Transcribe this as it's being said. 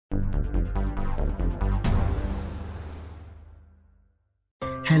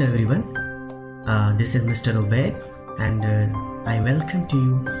Hello everyone, this is Mr. Ubaid and I welcome to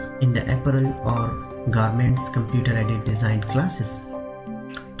you in the apparel or garments computer aided design classes.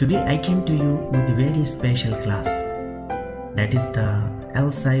 Today I came to you with a very special class, that is the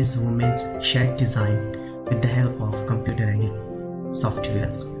L-size women's shirt design with the help of computer aided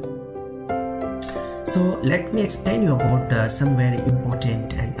softwares. So let me explain you about some very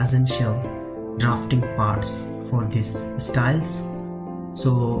important and essential drafting parts for these styles.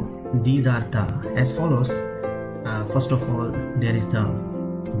 So these are as follows. First of all, there is the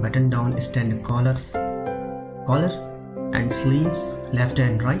button down standard collar and sleeves, left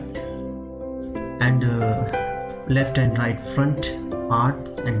and right, and left and right front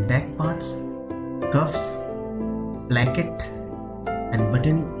parts and back parts, cuffs, placket and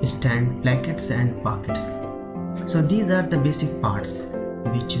button stand plackets and pockets. So these are the basic parts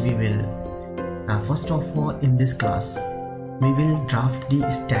which we will first of all in this class we will draft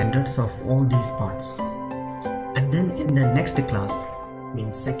the standards of all these parts, and then in the next class,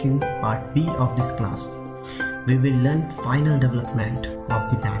 means second part B of this class, we will learn final development of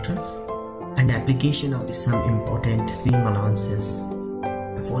the patterns and application of some important seam allowances,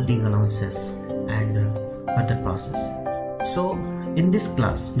 folding allowances and other process. So in this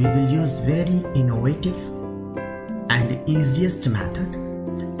class we will use very innovative and easiest method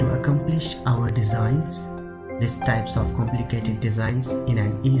to accomplish our designs, these types of complicated designs, in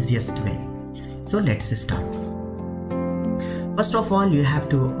an easiest way. So let's start. First of all, you have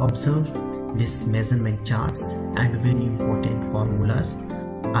to observe these measurement charts, and very important formulas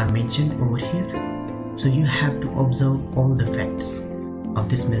are mentioned over here. So you have to observe all the facts of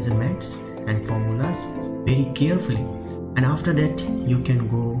these measurements and formulas very carefully, and after that you can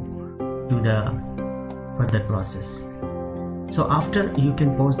go to the further process. So after, you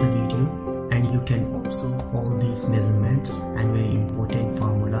can pause the video and you can observe all these measurements and very important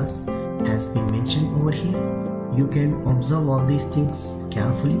formulas has been mentioned over here. You can observe all these things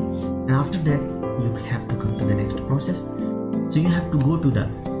carefully, and after that you have to come to the next process. So you have to go to the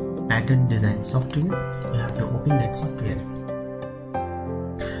pattern design software, you have to open that software.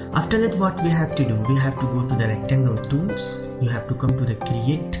 After that, what we have to do, we have to go to the rectangle tools, you have to come to the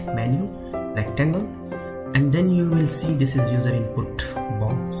create menu, rectangle, and then you will see this is user input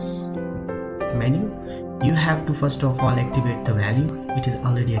box menu. You have to first of all activate the value, it is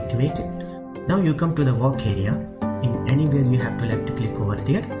already activated. Now you come to the work area, in anywhere you have to left click over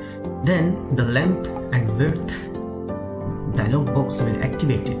there, then the length and width dialog box will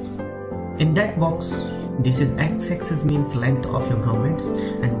activate it. In that box, this is x-axis means length of your garments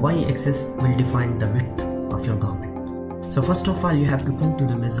and y-axis will define the width of your garment. So first of all, you have to come to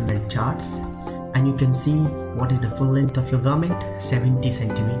the measurement charts and you can see what is the full length of your garment, 70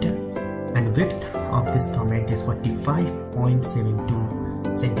 centimeter, and width of this garment is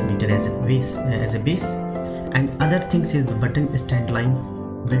 45.72 centimeter as a base, and other things is the button stand line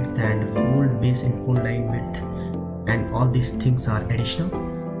width and fold base and fold line width, and all these things are additional.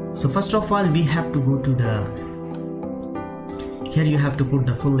 So first of all, we have to go to here you have to put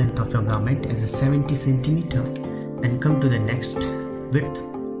the full length of your garment as a 70 centimeter and come to the next width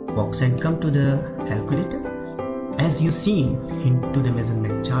box and come to the calculator. As you see into the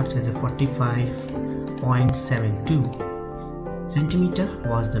measurement charts as a 45.72 centimeter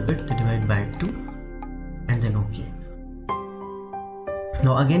was the width divided by 2, and then OK.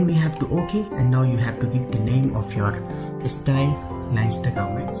 Now again we have to OK, and now you have to give the name of your stylized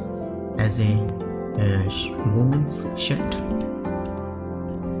garments as a woman's shirt.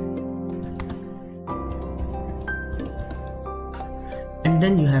 And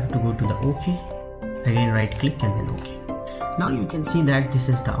then you have to go to the OK, again right click and then OK. Now you can see that this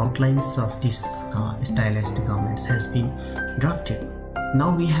is the outlines of this stylized garments has been drafted. Now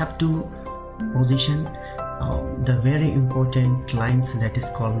we have to position the very important lines, that is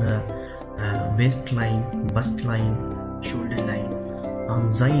called the waistline, bust line, shoulder line,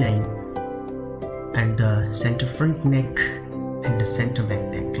 thigh line, and the center front neck and the center back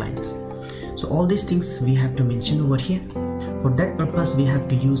neck lines. So all these things we have to mention over here. For that purpose, we have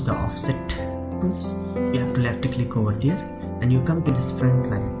to use the offset tools. You have to left click over there and you come to this front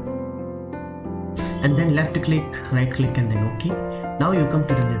line, and then left click, right click and then OK. Now you come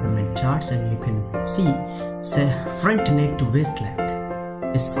to the measurement charts and you can see, say, front neck to waist length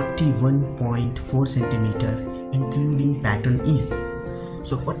is 41.4 centimeter including pattern ease.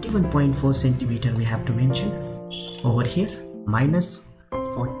 So 41.4 centimeter we have to mention over here, minus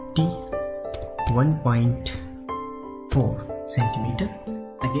 41.4 centimeter.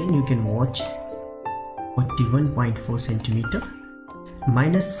 Again you can watch 41.4 centimeter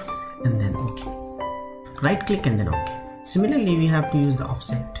minus and then OK. Right click and then OK. Similarly, we have to use the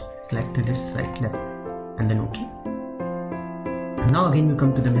offset. Select this right, left, and then OK. Now again we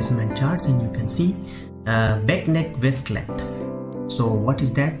come to the measurement charts, and you can see back neck waist length. So what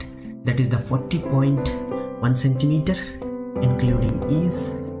is that? That is the 40.1 centimeter, including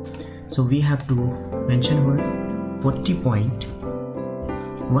ease. So we have to mention here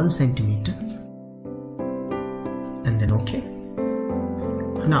 40.1 centimeter, and then OK.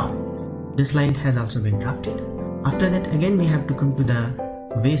 Now this line has also been drafted. After that, again we have to come to the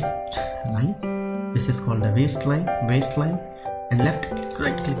waist line. This is called the waistline, and left click,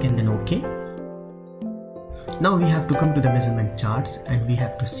 right click, and then OK. Now we have to come to the measurement charts, and we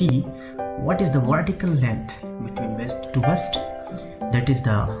have to see what is the vertical length between waist to bust. That is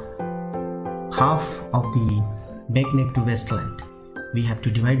the half of the back neck to waist length. We have to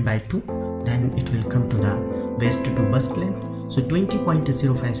divide by 2, then it will come to the waist to bust length. So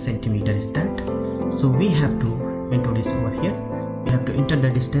 20.05 centimeter is that. So we have to introduce over here. We have to enter the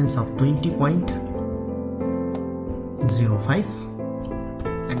distance of 20.05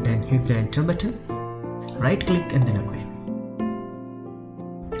 and then hit the enter button, right click, and then OK.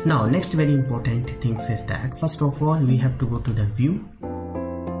 Now next very important things is that first of all we have to go to the view,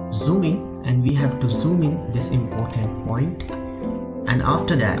 zoom in, and we have to zoom in this important point, and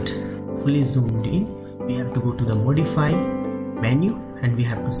after that fully zoomed in we have to go to the modify menu, and we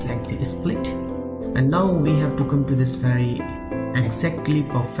have to select the split, and now we have to come to this very exactly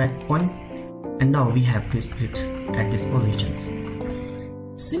perfect point, and now we have to split at these positions. In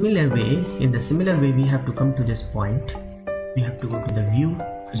the similar way we have to come to this point. We have to go to the view,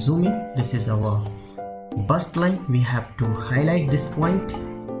 zoom in. This is our bust line. We have to highlight this point.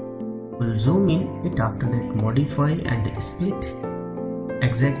 We'll zoom in it, after that modify and split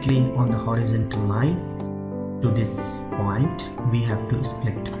exactly on the horizontal line to this point. We have to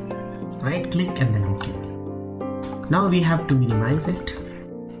split, right click, and then OK. Now we have to minimize it.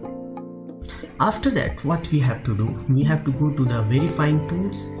 After that, what we have to do, we have to go to the verifying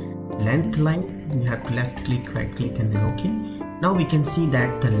tools, length line. We have to left click, right click, and then OK. Now we can see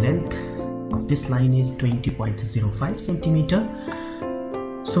that the length of this line is 20.05 centimeter.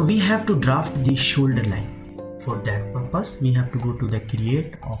 So we have to draft the shoulder line. For that purpose, we have to go to the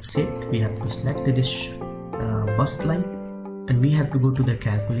create offset. We have to select this bust line, and we have to go to the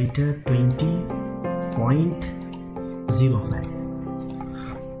calculator 20.05.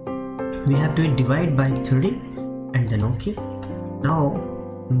 We have to divide by 30 and then OK. Now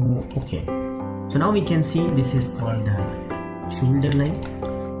OK. So now we can see this is called the shoulder line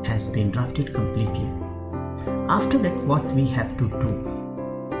has been drafted completely. After that, what we have to do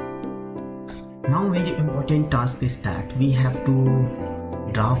now, very important task is that we have to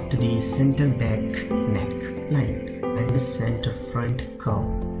draft the center back neck line and the center front curve.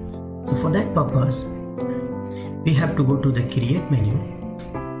 So for that purpose we have to go to the create menu,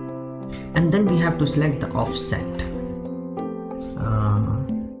 and then we have to select the offset.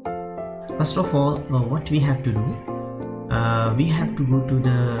 First of all, what we have to do, we have to go to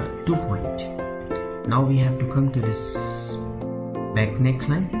the 2 point. Now we have to come to this back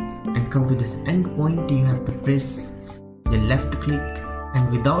neckline and come to this end point. You have to press the left click, and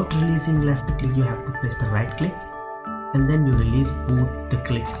without releasing left click you have to press the right click, and then you release both the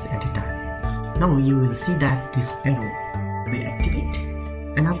clicks at a time. Now you will see that this arrow will activate,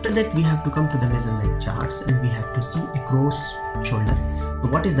 and after that we have to come to the measurement charts, and we have to see across shoulder. So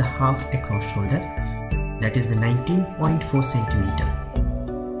what is the half across shoulder? That is the 19.4 centimeter.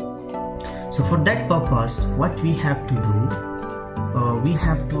 So for that purpose, what we have to do, we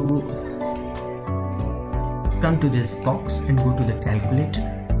have to come to this box and go to the calculator.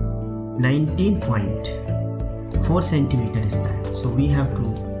 19.4 centimeter is that. So we have to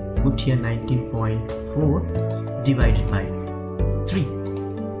put here 19.4 divided by 3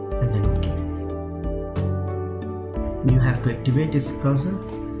 and then OK. You have to activate this cursor.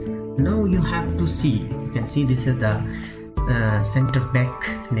 Now you have to see, you can see this is the center back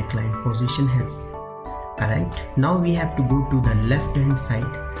neckline position has arrived. Now we have to go to the left hand side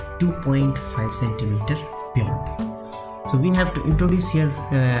 2.5 centimeter beyond. So we have to introduce here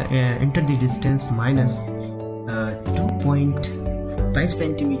enter the distance minus 2.5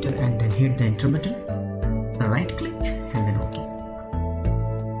 centimeter and then hit the enter button, right click, and then OK.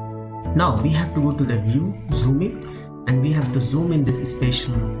 Now we have to go to the view, zoom in, and we have to zoom in this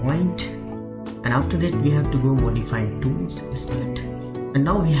special point, and after that we have to go modify tools, split, and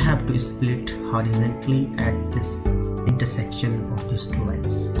now we have to split horizontally at this intersection of these two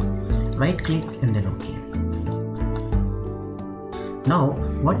lines, right click, and then OK. Now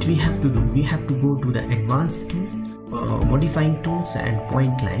what we have to do, we have to go to the advanced tool, modifying tools and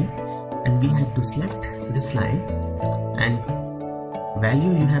point line, and we have to select this line, and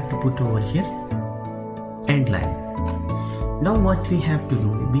value you have to put over here, end line. Now what we have to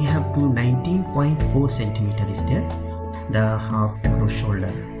do, we have to 19.4 centimeter is there, the half across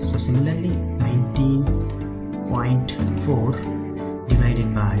shoulder. So similarly 19.4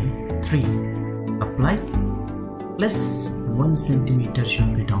 divided by 3, apply, plus 1 centimeter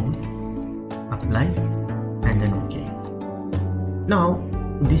should be down, apply, and then OK. Now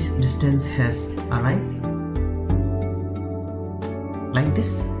this distance has arrived like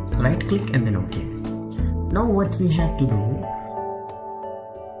this, right click and then OK. Now what we have to do,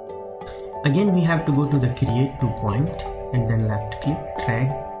 again we have to go to the create 2 point and then left click,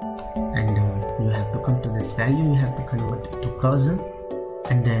 drag, and you have to come to this value, you have to convert it to cursor,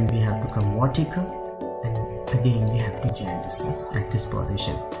 and then we have to come vertical, and again we have to join this one at this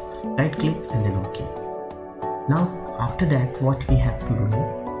position, right click and then OK. Now after that what we have to do,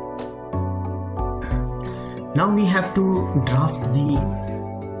 now we have to draft the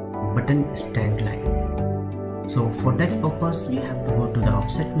button stand line. So for that purpose we have to go to the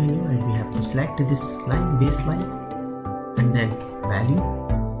offset menu and we have to select this line, base line, and then value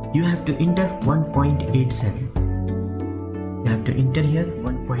you have to enter 1.87, you have to enter here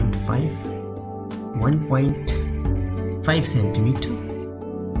 1.5 centimeter,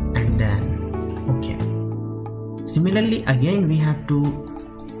 and then OK. Similarly again we have to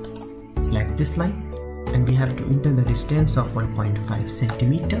select this line and we have to enter the distance of 1.5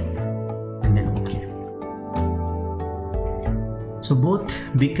 centimeter and then OK. So both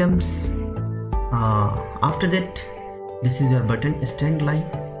becomes, after that this is your button stand line,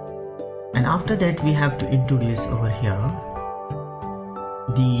 and after that we have to introduce over here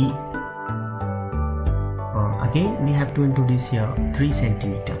the again we have to introduce here 3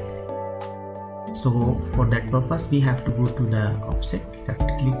 centimeter. So for that purpose we have to go to the offset, left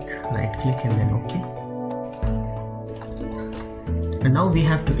click, right click and then OK. And now we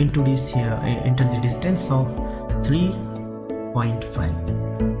have to introduce here, enter the distance of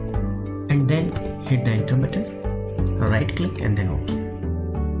 3.5 and then hit the enter button, right click and then OK.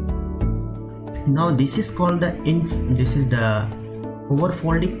 Now this is called the this is the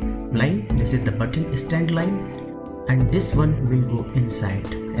overfolding line, this is the button stand line, and this one will go inside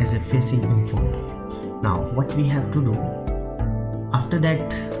as a facing infold. Now what we have to do, after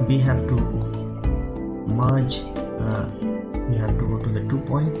that we have to merge, we have to go to the 2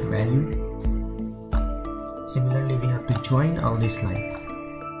 point value. Similarly we have to join all this line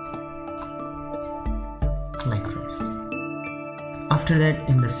like this. After that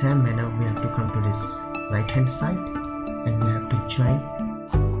in the same manner we have to come to this right hand side and we have to join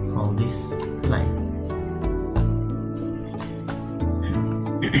all this line.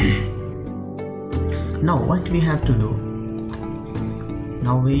 Now what we have to do,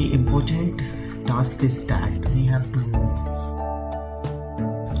 now very important task is that we have to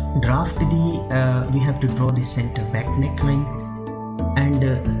draft the we have to draw the center back neckline and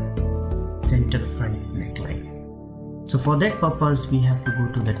center front neckline. So for that purpose we have to go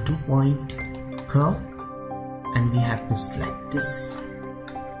to the 2 point curve and we have to select this,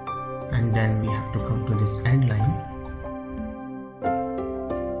 and then we have to come to this end line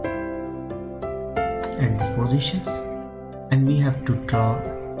and these positions, and we have to draw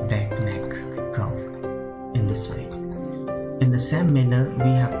back neck curve in this way. In the same manner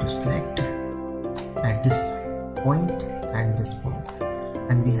we have to select at this point and this point,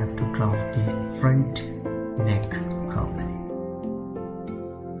 and we have to draft the front neck curve line.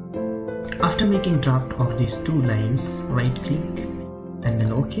 After making draft of these two lines, right click and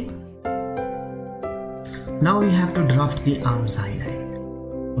then OK. Now we have to draft the arm's eye line.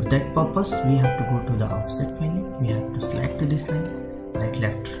 For that purpose we have to go to the offset menu, we have to select this line, right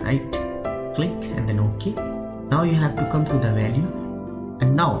left right click and then OK. Now you have to come to the value,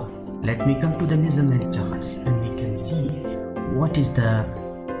 and now let me come to the measurement charts and we can see what is the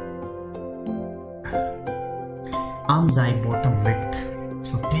arm's eye bottom width.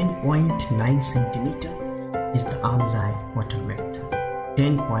 So 10.9 centimeter is the arm's eye bottom width,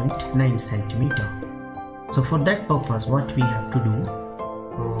 10.9 centimeter. So for that purpose what we have to do,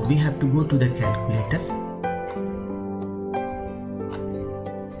 we have to go to the calculator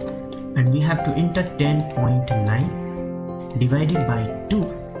and we have to enter 10.9 divided by 2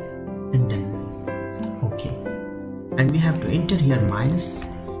 and then OK, and we have to enter here minus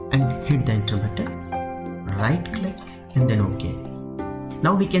and hit the enter button, right click and then OK.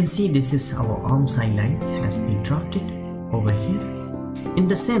 Now we can see this is our arm's eye line has been drafted over here. In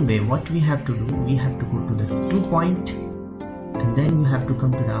the same way what we have to do, we have to go to the 2 point and then you have to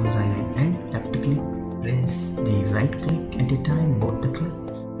come to the arm's eye line and left click, press the right click at a time, both the click,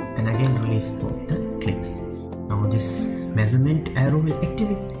 and again release both the clicks. Now this measurement arrow will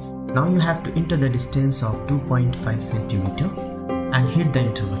activate. Now you have to enter the distance of 2.5 centimeter and hit the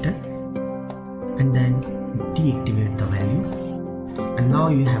enter button, and then deactivate the value, and now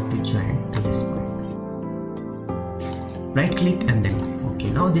you have to join to this point. Right click and then OK.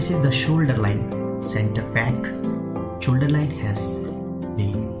 Now this is the shoulder line, center back shoulder line has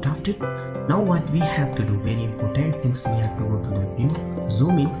been drafted. Now what we have to do, very important things, we have to go to the view,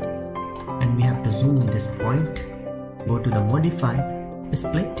 zoom in, and we have to zoom in this point, go to the modify,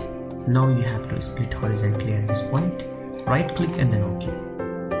 split. Now you have to split horizontally at this point, right click and then OK,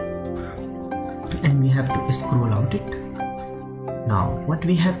 and we have to scroll out it. Now what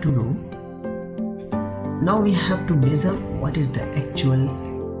we have to do, now we have to measure what is the actual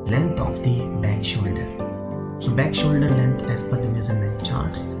length of the back shoulder. So back shoulder length as per the measurement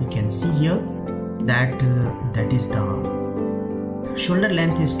charts, we can see here that that is the shoulder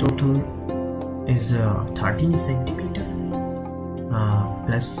length is total is 13 centimeter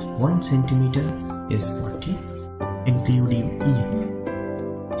plus 1 centimeter is 40, including ease.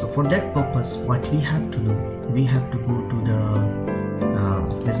 So for that purpose, what we have to do, we have to go to the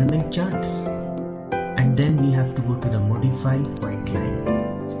measurement charts, and then we have to go to the modify point line,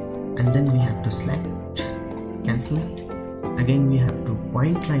 and then we have to select, cancel it. Again we have to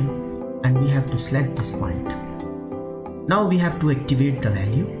point line, and we have to select this point. Now we have to activate the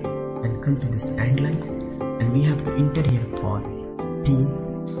value and come to this end line, and we have to enter here for team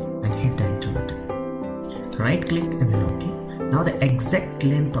and hit the enter button. Right click and then OK. Now the exact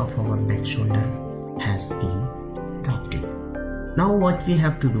length of our back shoulder has been drafted. Now what we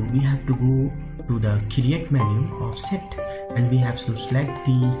have to do, we have to go to the create menu, offset, and we have to select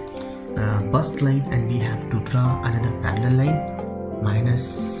the bust line, and we have to draw another parallel line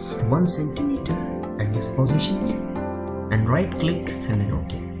minus 1 centimeter at these positions, and right click and then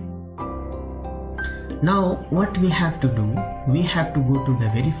OK. Now what we have to do, we have to go to the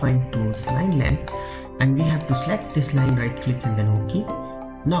verifying tools line length, and we have to select this line, right click and then OK.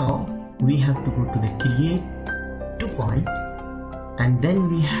 Now we have to go to the create 2 point, and then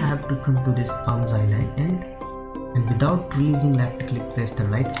we have to come to this arm's eye line end, and without releasing left click, press the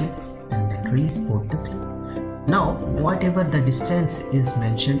right click and then release both the click. Now whatever the distance is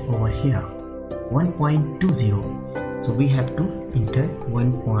mentioned over here, 1.20, so we have to enter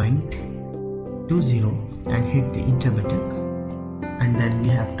 1.20 and hit the enter button, and then we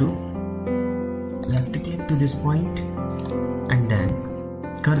have to left click to this point and then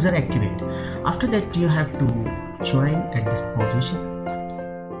cursor activate. After that you have to join at this position,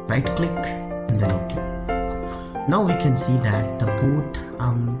 right click and then OK. Now we can see that the both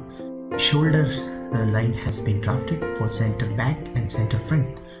shoulder line has been drafted for center back and center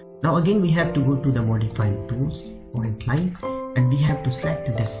front. Now again we have to go to the modifying tools point line, and we have to select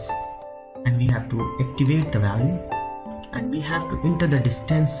this, and we have to activate the value, and we have to enter the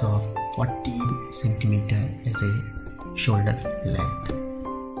distance of 40 centimeter as a shoulder length.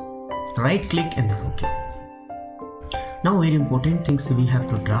 Right click and then OK. Now very important things, we have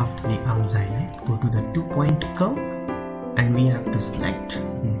to draft the arm's eye line. Go to the 2 point curve, and we have to select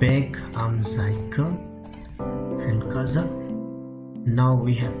back arm's eye curve and cursor. Now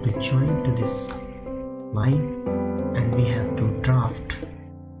we have to join to this line, and we have to draft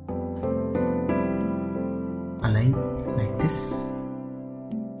a line like this,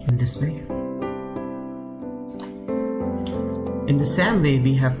 in this way. In the same way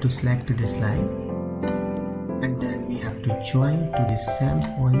we have to select this line, and then we have to join to this same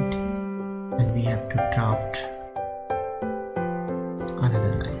point, and we have to draft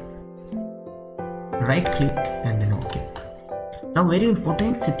another line. Right click and then OK. Now very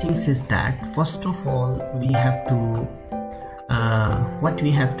important things is that first of all we have to what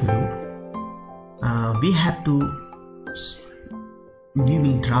we have to do, we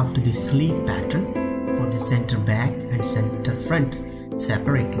will draft the sleeve pattern for the center back and center front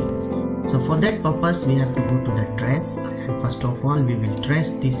separately. So for that purpose we have to go to the trace, and first of all we will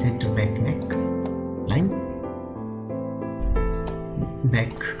trace the center back neck line,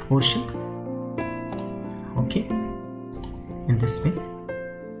 back portion, OK, in this way,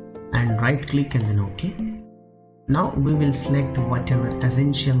 and right click and then OK. Now we will select whatever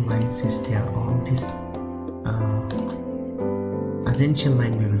essential lines is there, all this essential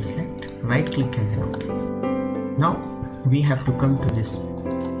line we will select, right click and then OK. Now we have to come to this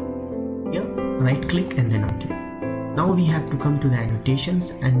here, right click and then OK. Now we have to come to the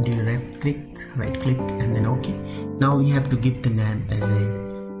annotations and do left click, right click and then OK. Now we have to give the name as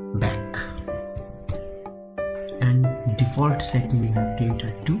a back, and default setting you have to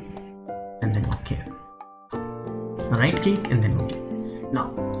enter 2 and then OK. Right click and then OK.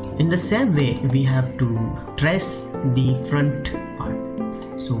 Now In the same way, we have to trace the front part.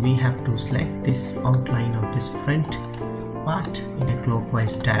 So we have to select this outline of this front part in a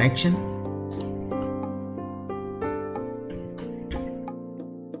clockwise direction.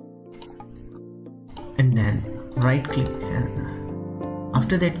 And then right click, and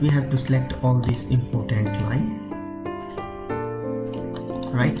after that we have to select all these important line.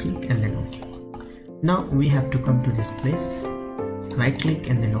 Right click and then OK. Now we have to come to this place. Right click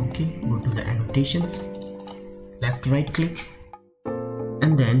and then OK. Go to the annotations. Left right click.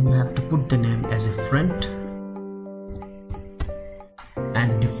 And then you have to put the name as a front.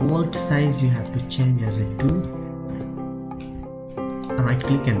 And default size you have to change as a 2. Right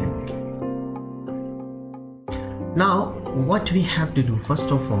click and then OK. Now what we have to do,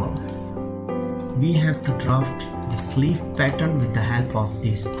 first of all, we have to draft the sleeve pattern with the help of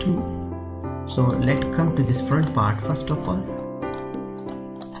these two. So let's come to this front part first of all.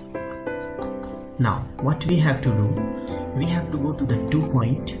 Now what we have to do, we have to go to the 2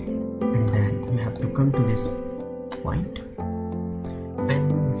 point, and then we have to come to this point,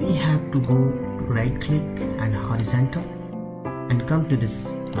 and we have to go to right click and horizontal and come to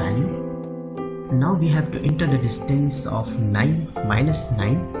this value. Now we have to enter the distance of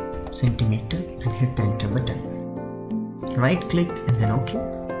 -9 centimeter and hit the enter button. Right click and then OK.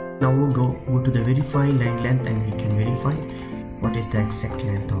 Now we'll go to the verify line length, and we can verify what is the exact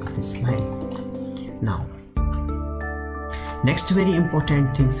length of this line. Now next very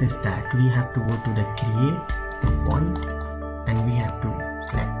important things is that we have to go to the create point, and we have to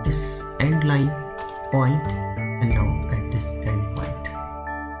select this end line point, and now at this end point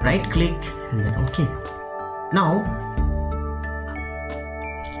right click and then OK. Now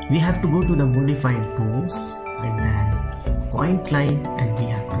we have to go to the modifying tools and then point line, and we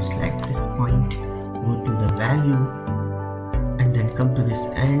have to select this point, go to the value, and then come to this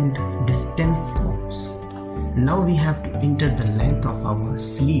end distance box. Now we have to enter the length of our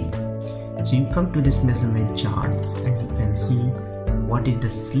sleeve. So you come to this measurement charts, and you can see what is the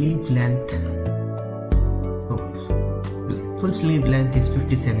sleeve length. Full sleeve length is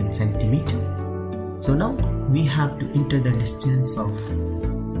 57 centimeter. So now we have to enter the distance of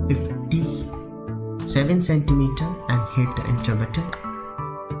 57 centimeter and hit the enter button.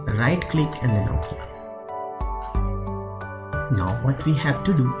 Right click and then OK. Now what we have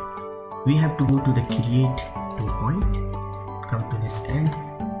to do, we have to go to the create 2 point, come to this end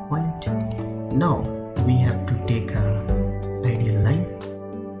point. Now we have to take a ideal line,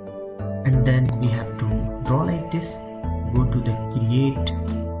 and then we have to draw like this. Go to the create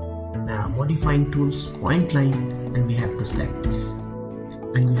modifying tools point line, and we have to select this,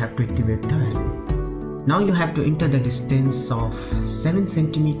 and you have to activate the value. Now you have to enter the distance of 7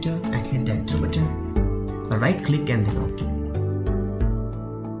 centimeter and hit the enter button. Right click and then OK.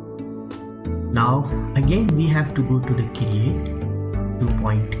 Now again we have to go to the create 2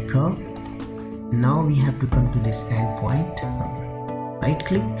 point curve. Now we have to come to this end point, right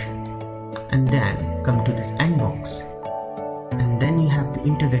click, and then come to this end box, and then you have to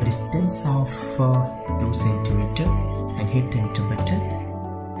enter the distance of 2 centimeter and hit the enter button.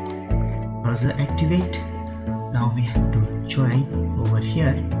 Cursor activate. Now we have to join over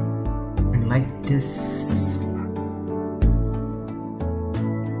here, and like this.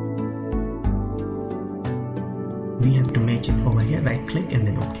 We have to match it over here, right click and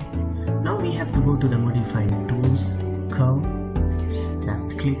then OK. Now we have to go to the modifying tools, curve,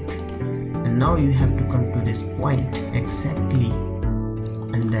 left click, and now you have to come to this point exactly,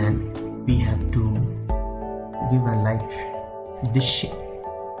 and then we have to give a like this shape.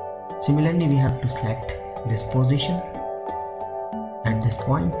 Similarly we have to select this position at this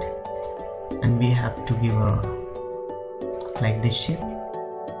point, and we have to give a like this shape.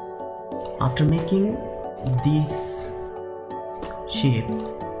 After making this shape,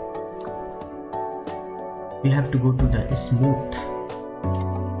 we have to go to the smooth.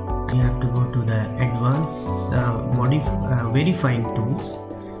 We have to go to the advanced verifying tools,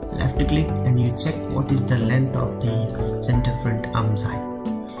 left click, and you check what is the length of the center front arm side.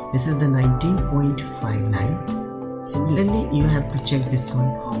 This is the 19.59. Similarly you have to check this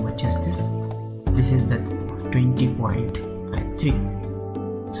one, how much is this. This is the 20.53.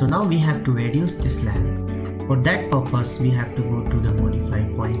 So now we have to reduce this length. For that purpose we have to go to the modify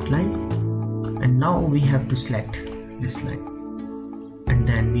point line, and now we have to select this line, and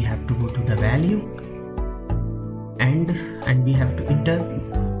then we have to go to the value, and we have to enter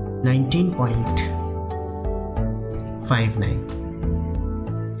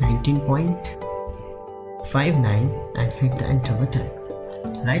 19.59 and hit the enter button.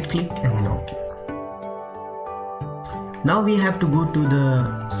 Right click and then OK. Now we have to go to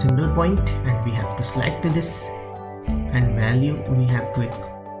the single point and we have to select this, and value we have to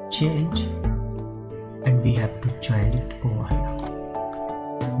change, and we have to join it over here.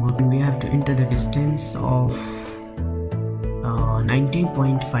 We have to enter the distance of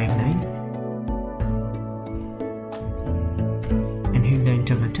 19.59 and hit the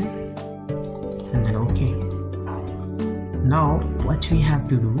enter button, and then OK. Now what we have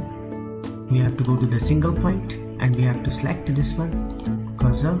to do, we have to go to the single point and we have to select this one,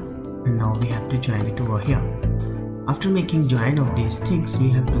 cursor, and now we have to join it over here. After making join of these things,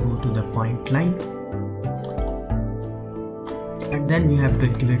 we have to go to the point line, and then we have to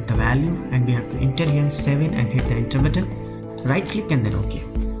activate the value, and we have to enter here 7 and hit the enter button, right click, and then OK.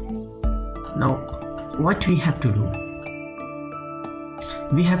 Now what we have to do,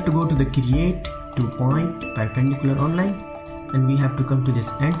 we have to go to the create 2 point perpendicular online, and we have to come to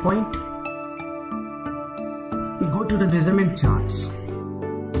this end point. We go to the measurement charts.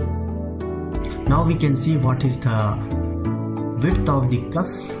 Now we can see what is the width of the cuff.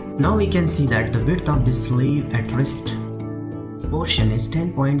 Now we can see that the width of the sleeve at wrist portion is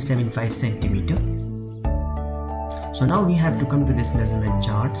 10.75 centimeter. So now we have to come to this measurement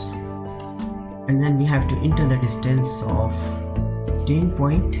charts, and then we have to enter the distance of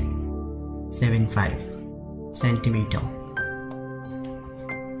 10.75 centimeter.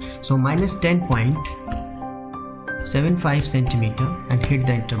 So minus 10.75 centimeter and hit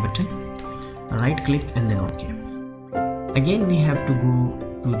the enter button, right click, and then OK. Again we have to go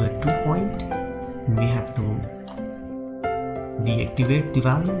to the 2 point and we have to deactivate the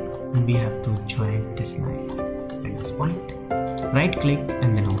value, and we have to join this line at this point, right click,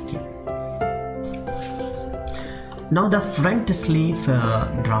 and then OK. Now the front sleeve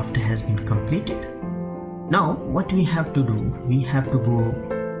draft has been completed. Now what we have to do, we have to go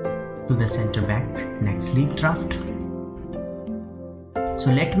to the center back neck sleeve draft. So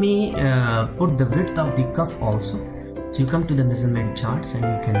let me put the width of the cuff also. So you come to the measurement charts and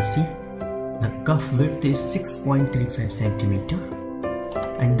you can see the cuff width is 6.35 centimeter,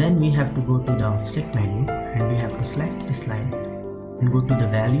 and then we have to go to the offset menu and we have to select this line and go to the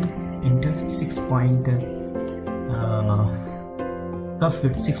value, enter cuff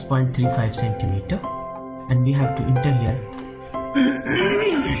width 6.35 centimeter, and we have to enter here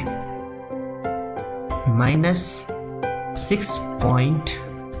minus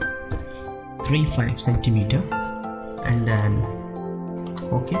 6.35 centimeter, and then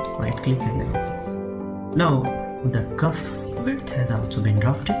OK, right click, and then OK. Now the cuff width has also been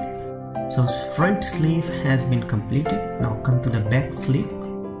drafted. So front sleeve has been completed. Now come to the back sleeve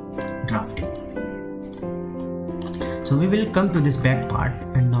drafting. So we will come to this back part,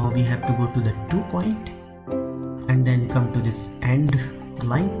 and now we have to go to the 2 point and then come to this end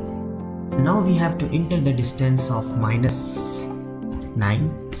line. Now we have to enter the distance of minus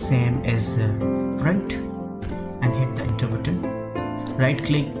 9, same as front, and hit the enter button, right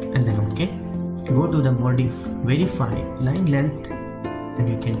click, and then OK. Go to the verify line length, and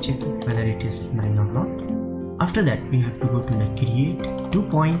you can check whether it is 9 or not. After that we have to go to the create 2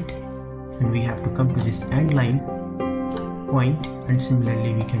 point and we have to come to this end line point, and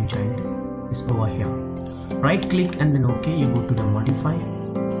similarly we can join this over here, right click, and then OK. You go to the modify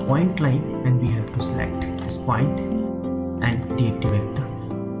point line and we have to select this point and deactivate the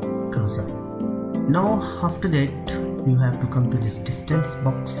cursor. Now after that you have to come to this distance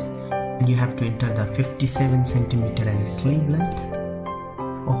box and you have to enter the 57 centimeter as a sleeve length.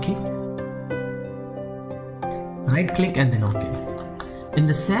 OK, right click, and then OK. In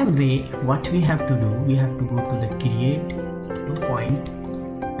the same way, what we have to do, we have to go to the create 2 point,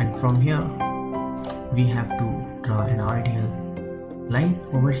 and from here we have to draw an radial line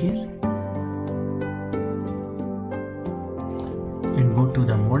over here and go to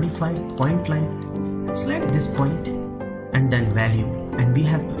the modify point line, select this point and then value, and we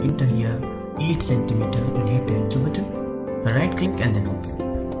have to enter here 8 centimeter and hit the enter button, right click, and then OK.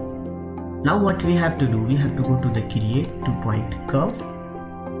 Now what we have to do, we have to go to the create 2 point curve,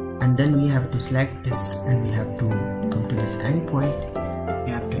 and then we have to select this and we have to come to this end point.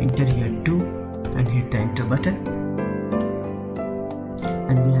 We have to enter here 2 and hit the enter button,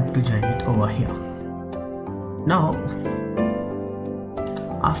 and we have to join it over here. Now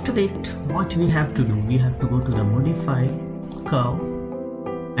after that what we have to do, we have to go to the modify curve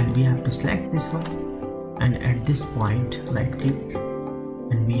and we have to select this one, and at this point right click,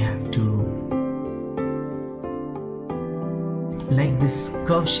 and we have to, like this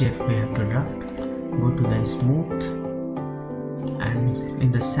curve shape we have to draft, go to the smooth, and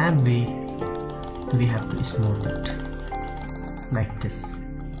in the same way we have to smooth it like this.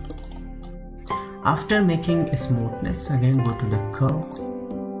 After making smoothness, again go to the curve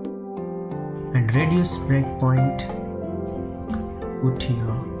and reduce breakpoint, put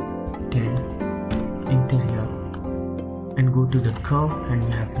here 10, enter here, and go to the curve and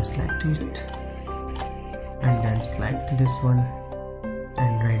you have to select it and then select this one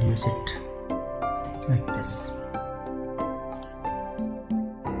and reduce it like this.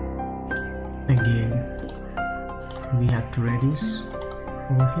 Again we have to reduce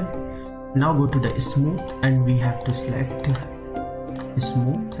over here. Now go to the smooth and we have to select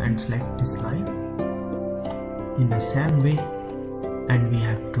smooth and select this line in the same way, and we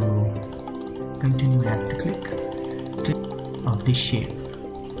have to continue left click of this shape.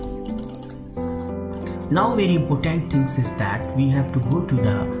 Now very important things is that we have to go to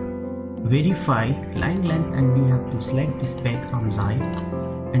the verify line length and we have to select this back arm side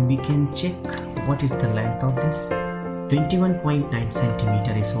and we can check what is the length of this. 21.9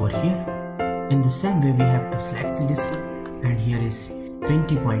 centimeter is over here. In the same way we have to select this one and here is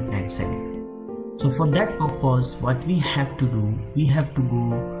 20.97. So for that purpose what we have to do, we have to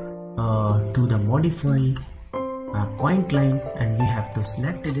go to the modify point line and we have to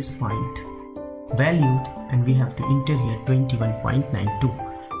select this point value and we have to enter here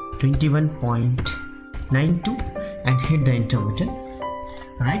 21.92 and hit the enter button,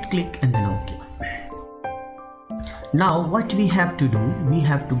 right click and then OK. Now what we have to do, we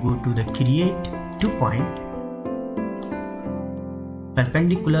have to go to the create 2 point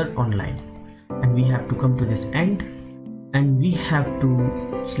perpendicular on line and we have to come to this end and we have to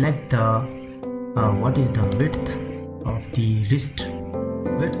select the what is the width of the wrist,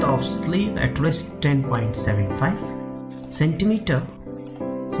 width of sleeve at wrist 10.75 centimeter,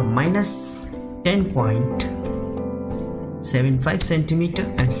 so minus 10.75 centimeter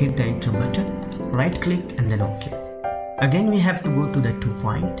and hit the enter button, right click and then OK. Again we have to go to the 2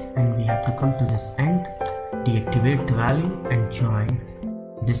 point and we have to come to this end, deactivate the value and join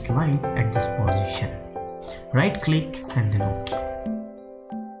this line at this position, right click and then OK.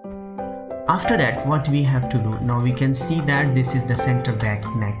 After that what we have to do, now we can see that this is the center back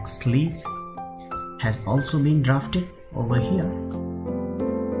neck sleeve has also been drafted over here.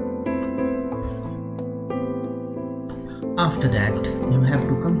 After that you have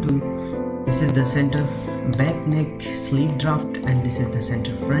to come to, this is the center back neck sleeve draft and this is the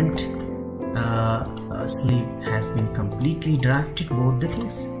center front sleeve has been completely drafted, both the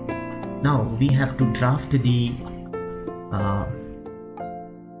things. Now we have to draft the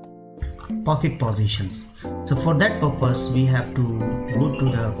pocket positions. So for that purpose we have to go to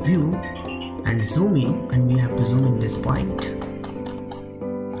the view and zoom in and we have to zoom in this point.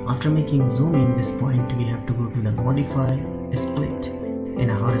 After making zoom in this point we have to go to the modify split. In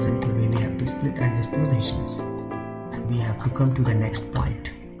a horizontal way we have to split at these positions and we have to come to the next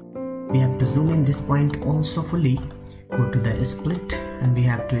point. We have to zoom in this point also fully, go to the split and we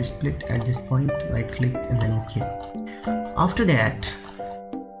have to split at this point, right click and then OK. After that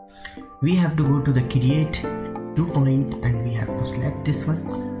we have to go to the create 2 point and we have to select this one,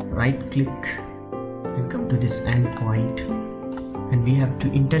 right click and come to this end point and we have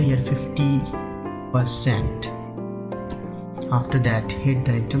to enter here 50%. After that hit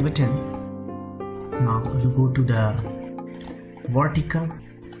the enter button. Now you go to the vertical,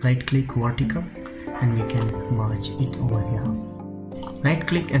 right click vertical and we can merge it over here, right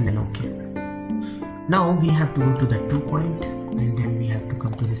click and then OK. Now we have to go to the 2 point and then we have to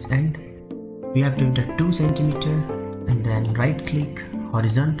come to this end. We have to enter 2 centimeter and then right click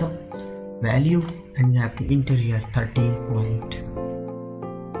horizontal value and we have to enter here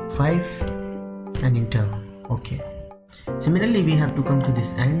 13.5 and enter OK. Similarly we have to come to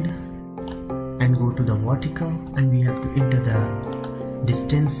this end and go to the vertical and we have to enter the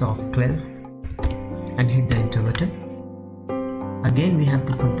distance of 12 and hit the enter button. Again we have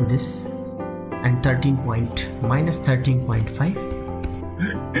to come to this and minus 13.5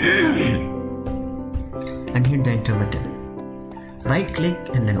 and hit the enter button, right click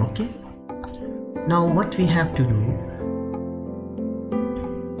and then OK. Now what we have to do,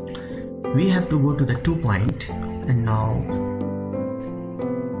 we have to go to the 2 point and now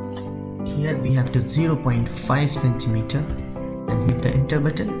here we have to 0.5 centimeter and hit the enter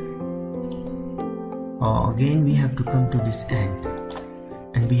button. Again we have to come to this end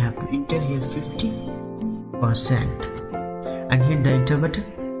and we have to enter here 50% and hit the enter button.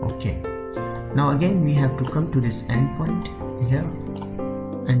 OK. Now again we have to come to this end point here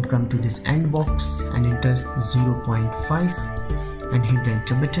and come to this end box and enter 0.5 and hit the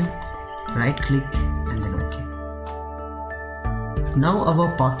enter button, right click and then OK. Now our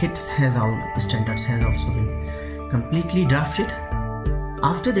pockets standards has also been completely drafted.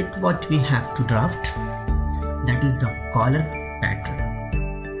 After that, what we have to draft, that is the collar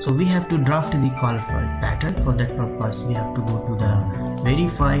pattern. So we have to draft the collar pattern. For that purpose, we have to go to the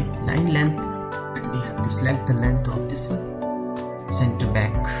verify line length, and we have to select the length of this one, center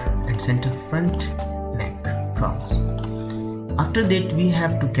back and center front neck curves. After that, we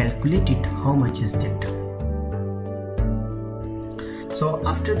have to calculate it, how much is that. So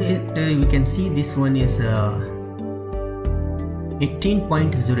after that, we can see this one is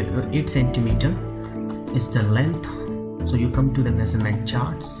 18.08 centimeter is the length. So you come to the measurement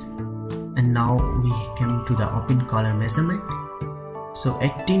charts, and now we come to the open collar measurement. So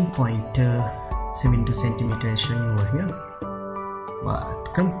 18.72 centimeter is showing over here,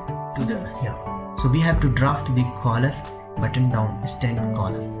 but come to the here. So we have to draft the collar, button down stand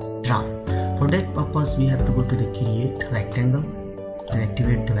collar draft. For that purpose, we have to go to the create rectangle and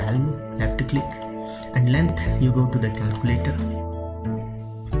activate the value, left click, and length you go to the calculator.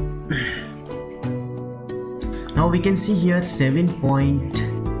 Now we can see here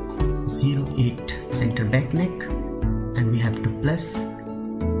 7.08 center back neck, and we have to plus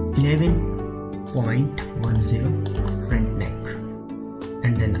 11.10 front neck,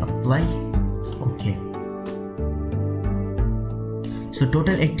 and then apply. Okay. So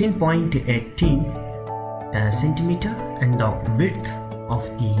total 18.18 centimeter, and the width of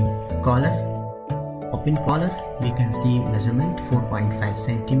the collar, open collar, we can see measurement 4.5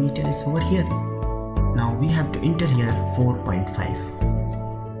 centimeter is over here. Now we have to enter here 4.5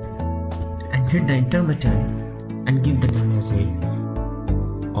 and hit the enter button and give the name as a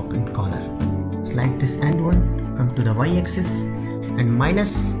open collar. Select this end one, come to the y-axis and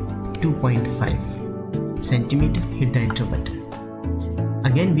minus 2.5 centimeter, hit the enter button.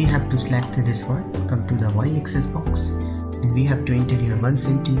 Again we have to select this one, come to the y-axis box, and we have to enter here 1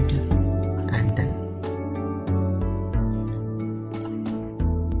 centimeter, and then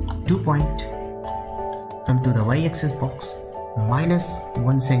 2 point, come to the y-axis box, minus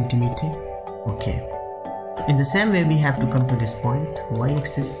 1 centimeter. Okay. In the same way, we have to come to this point,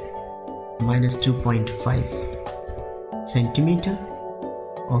 y-axis, minus 2.5 centimeter.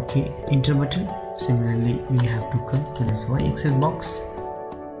 Okay, enter button. Similarly, we have to come to this y-axis box,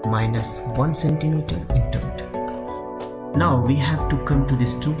 minus 1 centimeter, enter button. Now we have to come to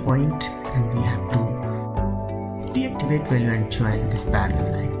this 2 point, and we have to deactivate value and join this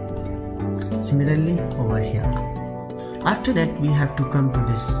parallel line. Similarly over here. After that, we have to come to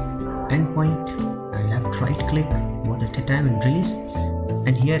this end point and left right click both at a time and release,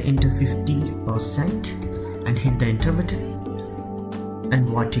 and here enter 50% and hit the enter button and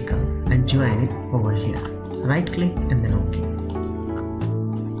vertical and join it over here. Right click and then OK.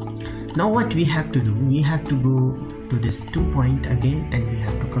 Now what we have to do, we have to go to this 2 point again, and we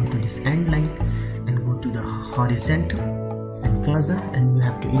have to come to this end line and go to the horizontal and cursor, and we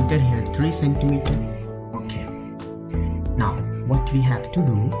have to enter here 3 centimeter. Okay. Now what we have to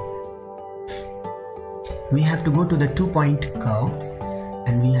do, we have to go to the 2 point curve,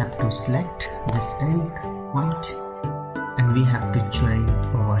 and we have to select this end point, and we have to join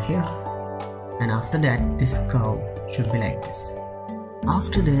it over here, and after that this curve should be like this.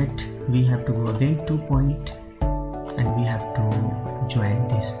 After that, we have to go again 2 point, and we have to join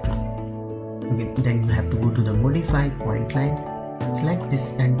these two. Okay, then you have to go to the modify point line, select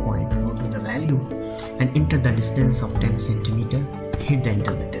this end point, go to the value and enter the distance of 10 centimeter, hit the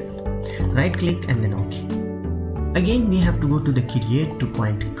enter button, right click and then OK. Again we have to go to the create 2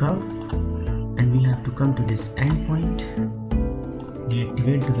 point curve, and we have to come to this end point,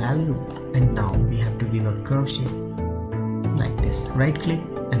 deactivate the value, and now we have to give a curve shape like this, right click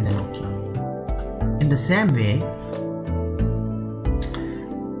and then OK. In the same way,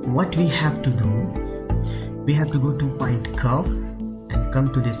 what we have to do, we have to go to point curve and come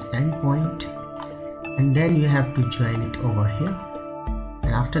to this end point, and then you have to join it over here,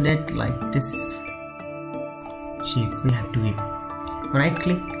 and after that like this shape we have to give, right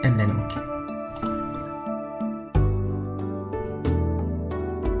click and then OK.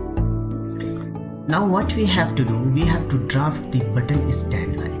 Now what we have to do, we have to draft the button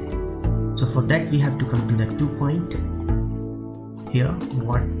stand line. So for that we have to come to the 2 point here,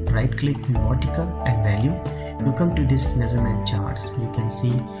 right click in vertical and value. You come to this measurement charts, you can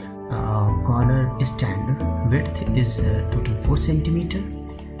see corner stand width is total 4 centimeter.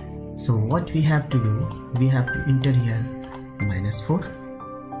 So what we have to do, we have to enter here -4,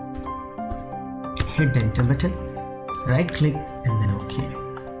 hit the enter button, right click and then OK.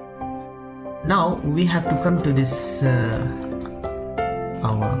 Now we have to come to this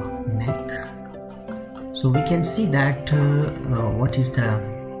our neck. So we can see that what is the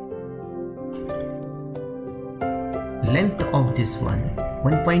length of this one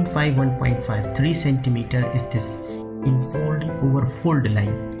 1.5, 1.5, 3 centimeter is this infold over fold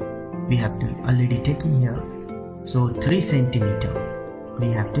line. We have to already taken here. So 3 centimeter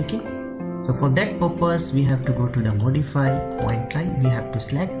we have taken. So for that purpose we have to go to the modify point line. We have to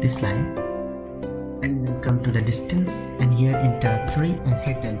select this line and then come to the distance and here enter 3 and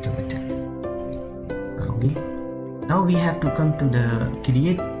hit the enter button. Okay. Now we have to come to the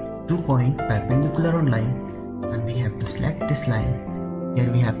create 2 point perpendicular on line and we have to select this line.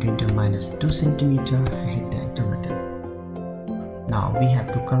 Here we have to enter -2 centimeter and hit the enter button. Now we have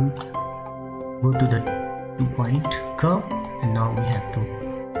to go to the 2 point curve and now we have to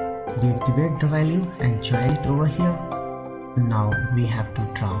deactivate the value and join it over here. Now we have to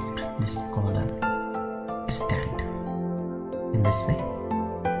draft this collar stand in this way.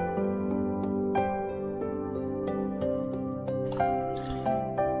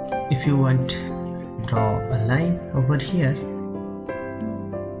 If you want to draw a line over here,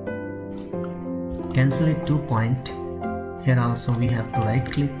 cancel it 2 point. Here also we have to right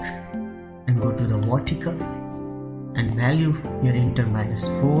click and go to the vertical and value here enter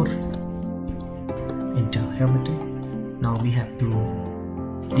 -4, enter here button. Now we have to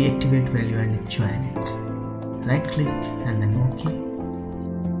deactivate value and join it. Right click and then OK.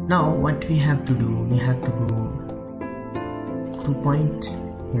 Now what we have to do, we have to go 2 point.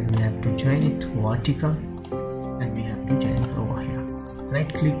 Here we have to join it vertical and we have to join it over here. Right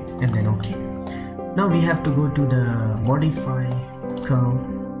click and then OK. Now we have to go to the modify curve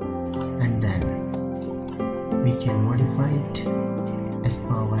and then we can modify it as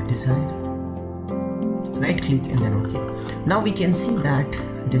per our desire. Right click and then OK. Now we can see that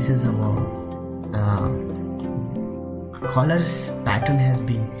this is our collars pattern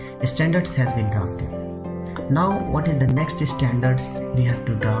standards has been drafted. Now what is the next standards we have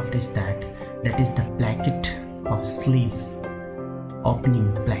to draft is that is the placket of sleeve opening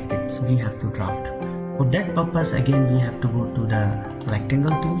plackets we have to draft. For that purpose again we have to go to the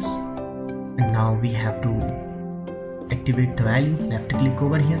rectangle tools and now we have to activate the value, left click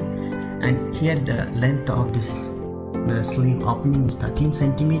over here and here the length of the sleeve opening is 13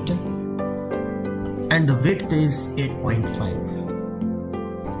 centimeter and the width is 8.5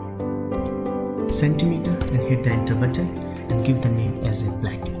 centimeter and hit the enter button and give the name as a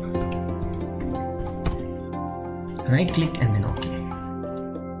placket. Right click and then OK.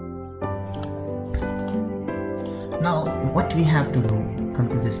 Now what we have to do, come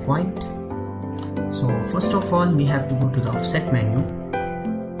to this point. So first of all we have to go to the offset menu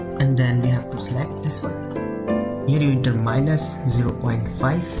and then we have to select this one. Here you enter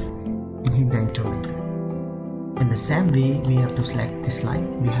 -0.5 and hit the enter button. In the same way we have to select this line.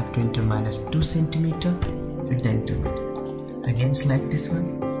 We have to enter -2 centimeter, hit the enter button. Again select this one,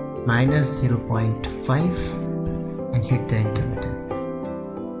 -0.5 and hit the enter button.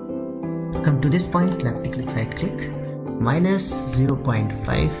 Come to this point, left click, right click,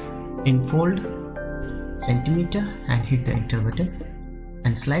 -0.5 infold centimeter and hit the enter button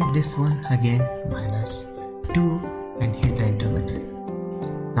and select this one again -2 and hit the enter button.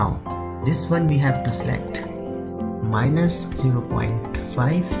 Now this one we have to select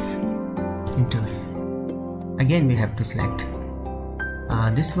 -0.5 enter. Again we have to select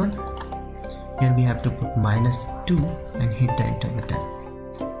this one. Here we have to put -2 and hit the enter button.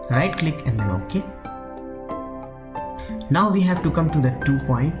 Right click and then OK. Now we have to come to the 2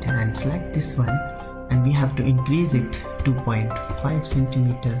 point and select this one and we have to increase it 2.5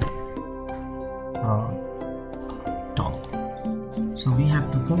 centimeter top. So we have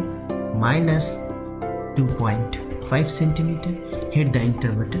to go -2.5 centimeter, hit the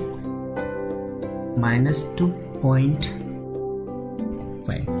enter button,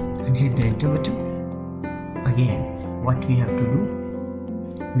 -2.5 and hit the enter button. Again what we have to do,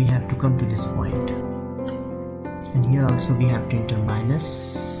 we have to come to this point and here also we have to enter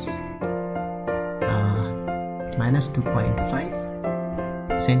 -2.5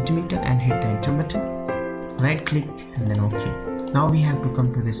 centimeter and hit the enter button. Right click and then OK. Now we have to come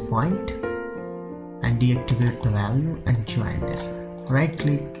to this point and deactivate the value and join this. Right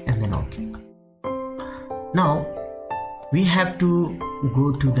click and then OK. Now we have to go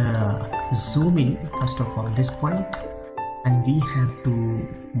to the zoom in first of all this point and we have to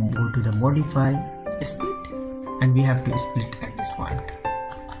go to the modify split and we have to split at this point.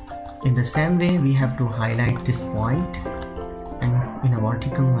 In the same way we have to highlight this point and in a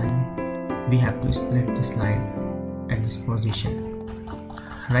vertical line we have to split this line at this position.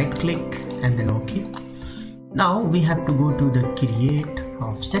 Right click and then OK. Now we have to go to the create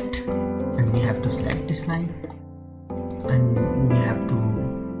offset and we have to select this line and we have to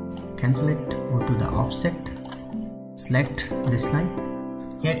cancel it, go to the offset, select this line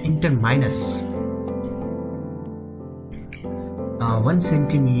Here enter minus 1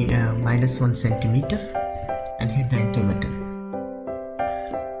 centimeter, minus 1 centimeter, and hit the enter button.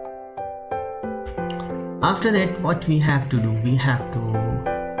 After that, what we have to do, we have to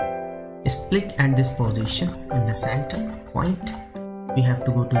split at this position in the center point. We have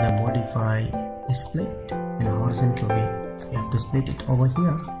to go to the modify split in a horizontal way. We have to split it over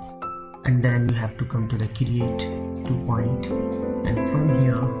here, and then we have to come to the create 2 point, and from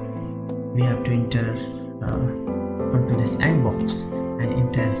here we have to enter come to this end box and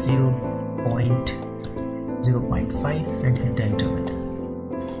enter 0.5 and hit the enter button.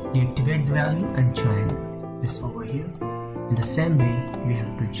 Deactivate the value and join this over here. In the same way, we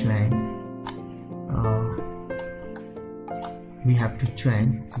have to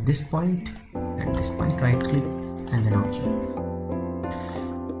join this point and this point. Right click and then OK.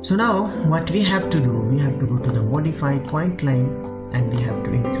 So now what we have to do, we have to go to the modify point line and we have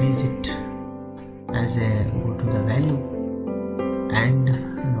to increase it as a go to the value and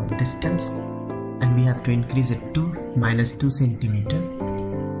distance, and we have to increase it to -2 centimeter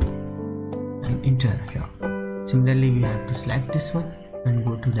and enter here. Similarly, we have to select this one and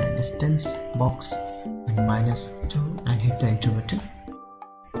go to the distance box and -2 and hit the enter button.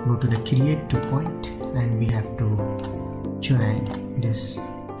 Go to the create 2 point and we have to join this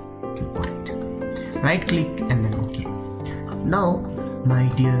 2 point. Right click and then OK. Now my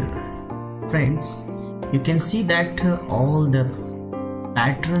dear friends, you can see that all the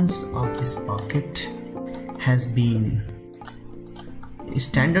patterns of this bucket has been,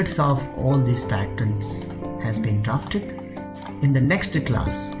 standards of all these patterns has been drafted. In the next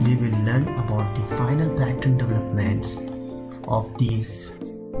class we will learn about the final pattern developments of these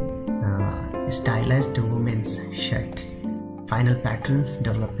stylized women's shirts. Final patterns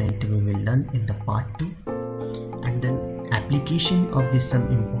development we will learn in the part 2, and then application of this some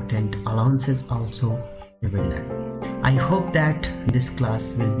important allowances also we will learn. I hope that this class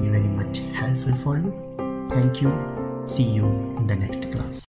will be very much helpful for you. Thank you. See you in the next class.